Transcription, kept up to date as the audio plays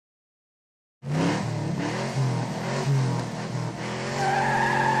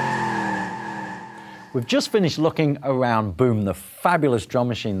We've just finished looking around Boom, the fabulous drum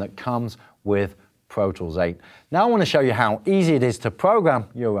machine that comes with Pro Tools 8. Now I want to show you how easy it is to program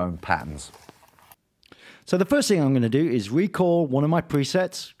your own patterns. So the first thing I'm going to do is recall one of my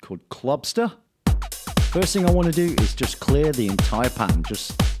presets called Clubster. First thing I want to do is just clear the entire pattern,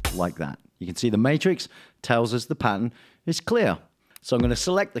 just like that. You can see the matrix tells us the pattern is clear. So I'm going to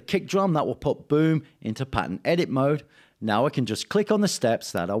select the kick drum that will put Boom into pattern edit mode. Now I can just click on the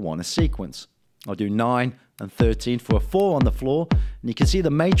steps that I want to sequence. I'll do 9 and 13 for a 4 on the floor, and you can see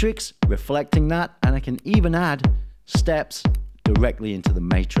the matrix reflecting that, and I can even add steps directly into the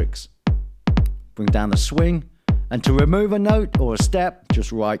matrix. Bring down the swing, and to remove a note or a step,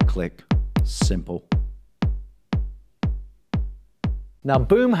 just right click. Simple. Now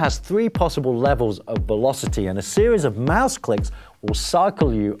Boom has 3 possible levels of velocity, and a series of mouse clicks will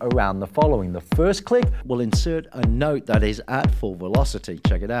cycle you around the following. The first click will insert a note that is at full velocity.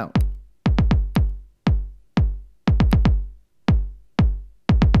 Check it out.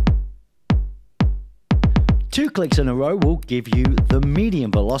 2 clicks in a row will give you the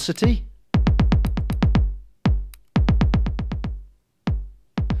medium velocity.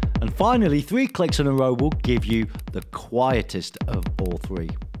 And finally, 3 clicks in a row will give you the quietest of all 3.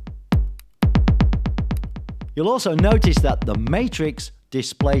 You'll also notice that the matrix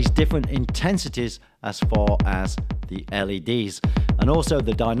displays different intensities as far as the LEDs. And also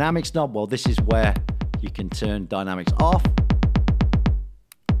the dynamics knob, well, this is where you can turn dynamics off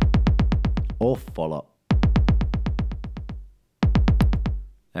or full up.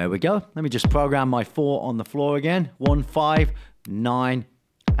 There we go. Let me just program my 4 on the floor again. 1, 5, 9,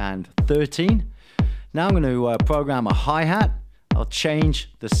 and 13. Now I'm going to program a hi-hat. I'll change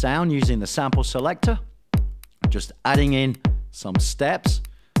the sound using the sample selector. Just adding in some steps.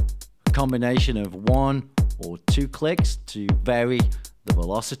 A combination of 1 or 2 clicks to vary the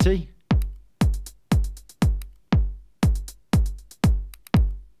velocity.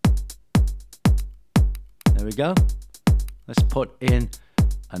 There we go. Let's put in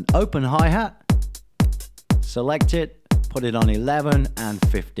an open hi-hat, select it, put it on 11 and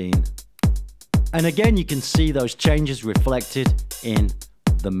 15. And again, you can see those changes reflected in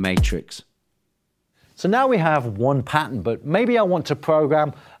the matrix. So now we have one pattern, but maybe I want to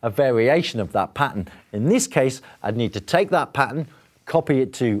program a variation of that pattern. In this case, I'd need to take that pattern, copy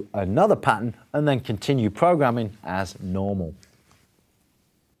it to another pattern, and then continue programming as normal.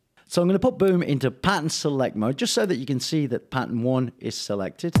 So I'm going to put Boom into pattern select mode just so that you can see that pattern 1 is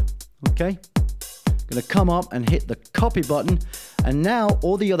selected. Okay. I'm going to come up and hit the copy button, and now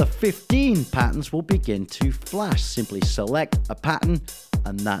all the other 15 patterns will begin to flash. Simply select a pattern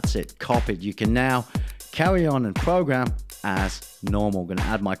and that's it, copied. You can now carry on and program as normal. I'm going to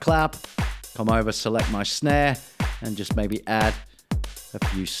add my clap, come over, select my snare, and just maybe add a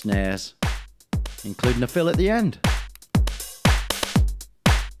few snares, including a fill at the end.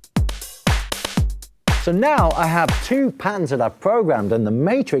 So now I have 2 patterns that I've programmed, and the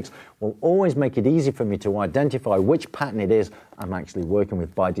matrix will always make it easy for me to identify which pattern it is I'm actually working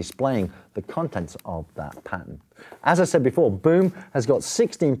with by displaying the contents of that pattern. As I said before, Boom has got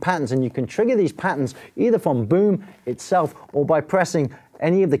 16 patterns, and you can trigger these patterns either from Boom itself or by pressing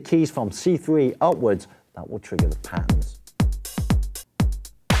any of the keys from C3 upwards. That will trigger the patterns.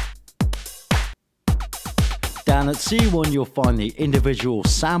 Down at C1, you'll find the individual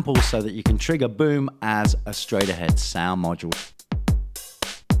samples so that you can trigger Boom as a straight ahead sound module.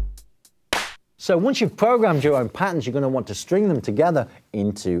 So once you've programmed your own patterns, you're going to want to string them together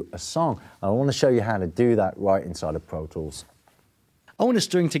into a song. I want to show you how to do that right inside of Pro Tools. I want to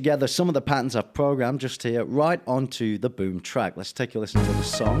string together some of the patterns I've programmed just here right onto the Boom track. Let's take a listen to the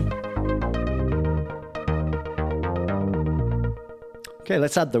song. Okay,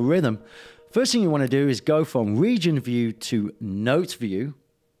 let's add the rhythm. First thing you want to do is go from region view to note view.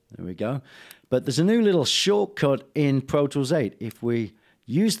 There we go. But there's a new little shortcut in Pro Tools 8. If we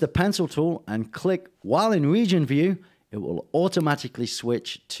use the pencil tool and click while in region view, it will automatically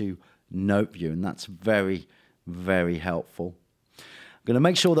switch to note view. And that's very, very helpful. I'm going to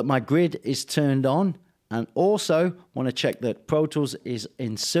make sure that my grid is turned on, and also want to check that Pro Tools is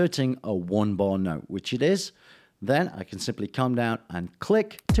inserting a 1-bar note, which it is. Then I can simply come down and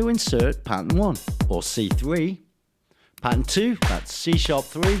click to insert pattern 1 or C3, pattern 2, that's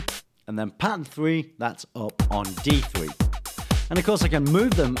C#3, and then pattern 3, that's up on D3. And of course I can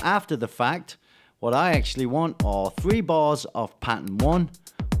move them after the fact. What I actually want are 3 bars of pattern 1,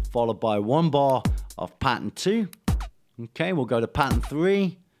 followed by 1 bar of pattern 2. Okay, we'll go to pattern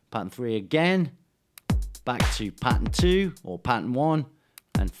 3 again, back to pattern 2 or pattern 1,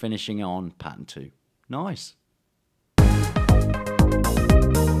 and finishing on pattern 2. Nice.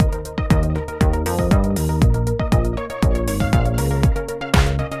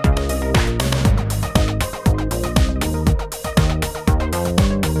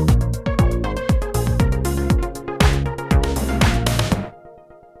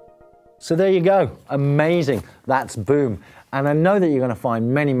 So there you go, amazing, that's Boom. And I know that you're going to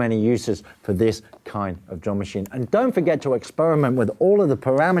find many, many uses for this kind of drum machine. And don't forget to experiment with all of the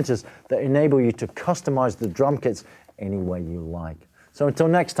parameters that enable you to customize the drum kits any way you like. So until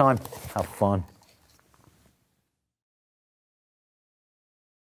next time, have fun.